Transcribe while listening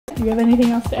Do you have anything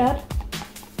else to add?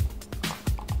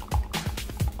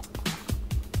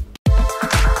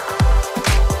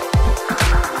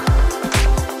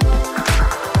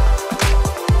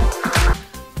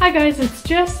 Hi guys, it's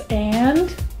Jess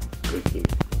and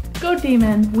Go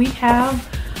Demon. We have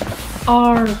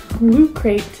our loot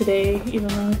crate today, even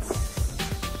though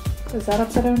is that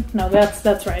upside down? No,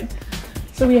 that's right.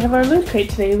 So we have our loot crate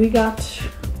today. We got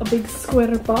a big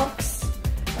square box,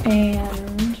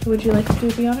 and would you like to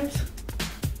do the honors?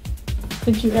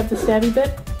 Since you have the stabby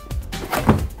bit.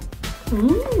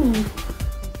 Ooh.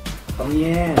 Oh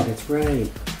yeah, that's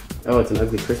right. Oh, it's an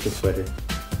ugly Christmas sweater.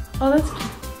 Oh, that's cute.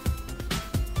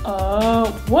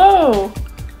 Oh, whoa!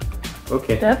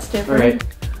 Okay. That's different. Alright.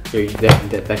 Here,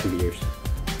 that can be yours.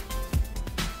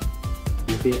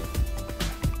 You see it?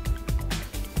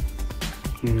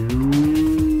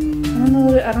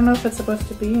 I don't know if it's supposed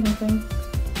to be anything.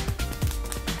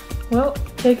 Well,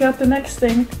 take out the next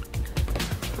thing.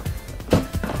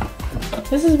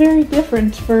 This is very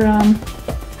different for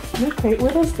loot crate.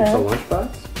 What is that? It's a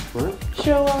lunchbox? What?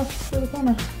 Show off for the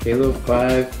camera. Halo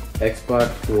 5, Xbox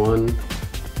One,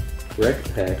 Rec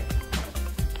Pack.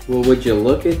 Well, would you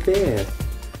look at that?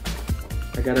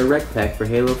 I got a Rec Pack for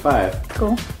Halo 5.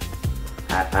 Cool.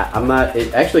 I'm not.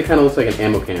 It actually kind of looks like an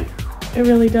ammo can. It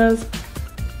really does.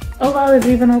 Oh wow, it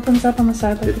even opens up on the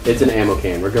side. Like It's an ammo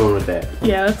can. We're going with that.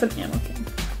 Yeah, that's an ammo can.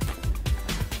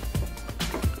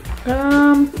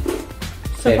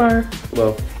 So far,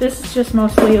 well, this is just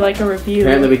mostly like a review.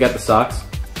 Apparently we got the socks.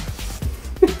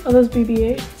 Are those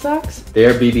BB-8 socks? They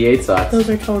are BB-8 socks. Those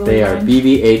are totally They are fine.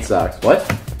 BB-8 socks. What?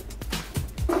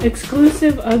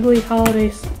 Exclusive ugly holiday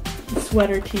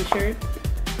sweater t-shirt.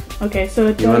 Okay, so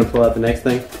it's You want to pull out the next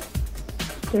thing?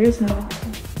 There is no.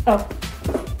 Oh.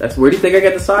 That's where do you think I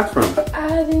got the socks from?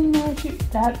 I didn't know what you.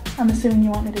 That. I'm assuming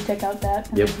you want me to take out that.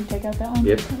 And Yep. then you take out that one?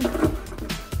 Yep.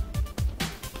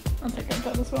 I'll take out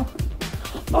that as well.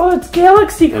 Oh, it's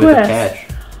Galaxy And it's a Quest! patch.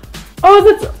 Oh,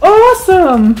 that's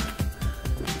awesome!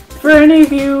 For any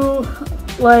of you,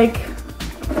 like,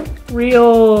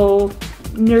 real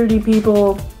nerdy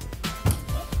people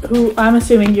who, I'm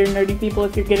assuming you're nerdy people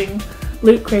if you're getting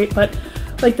Loot Crate, but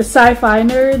like the sci-fi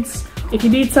nerds, if you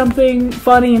need something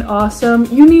funny and awesome,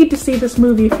 you need to see this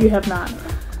movie if you have not.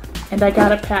 And I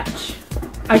got a patch.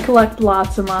 I collect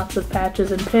lots and lots of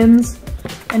patches and pins,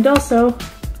 and also,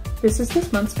 this is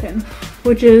this month's pin,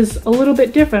 which is a little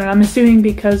bit different, I'm assuming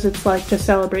because it's like to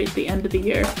celebrate the end of the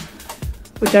year,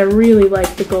 which I really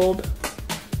like the gold.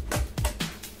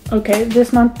 Okay,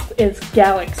 this month is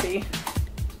Galaxy.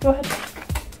 Go ahead,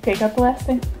 take out the last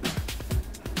thing.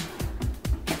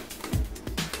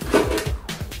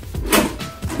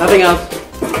 Nothing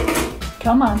else.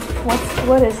 Come on,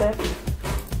 what is it?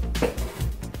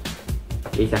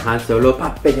 It's a Han Solo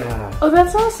papaya. Oh,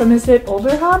 that's awesome. Is it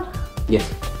older Han?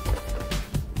 Yes.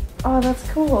 Oh, that's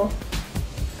cool.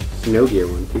 Snow gear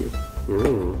one too.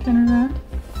 Turn around.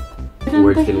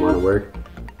 Words didn't want to work.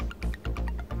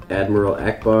 Admiral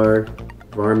Akbar,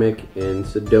 Varmik, and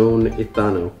Sidon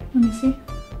Ithano. Let me see.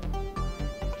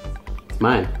 It's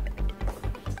mine.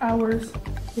 It's ours.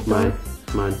 It's mine.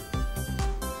 It's mine.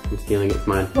 I'm stealing it. It's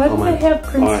mine. Why All did mine. they have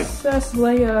Princess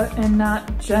Leia and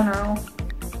not General?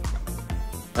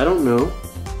 I don't know.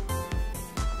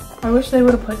 I wish they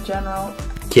would have put General.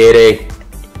 Kitty.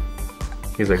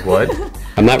 He's like, what?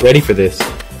 I'm not ready for this.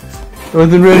 I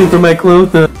wasn't ready for my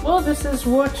clothes. Well, this is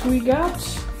what we got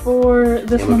for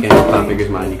this Ammo month. can, pop figure's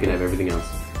mine. You can have everything else.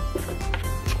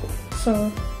 So,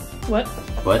 what?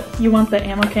 What? You want the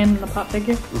ammo can and the pop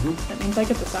figure? Mm-hmm. That means I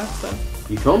get the socks though.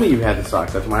 You told me you had the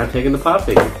socks. That's why I'm taking the pop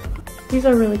figure. These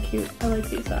are really cute. I like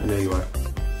these socks. I know you are.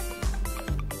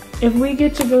 If we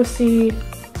get to go see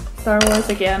Star Wars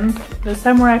again, this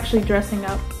time we're actually dressing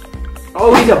up.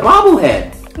 Oh, he's a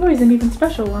bobblehead! Oh, he's an even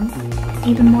special one.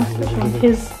 Even more special.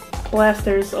 His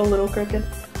blaster's a little crooked.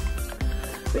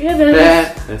 But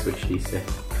yeah, That's what she said.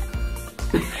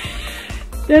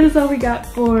 that is all we got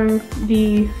for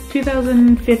the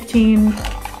 2015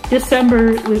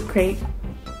 December Loot Crate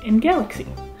in Galaxy.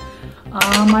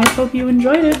 I hope you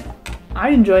enjoyed it. I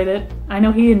enjoyed it. I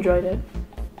know he enjoyed it.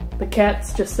 The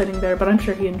cat's just sitting there, but I'm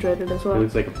sure he enjoyed it as well. It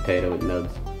looks like a potato with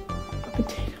nuts. A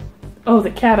potato. Oh,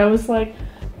 the cat. I was like,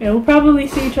 yeah, we'll probably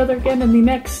see each other again in the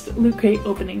next Loot Crate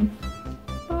opening.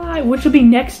 Bye, which will be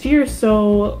next year,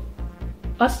 so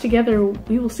us together,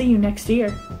 we will see you next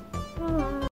year.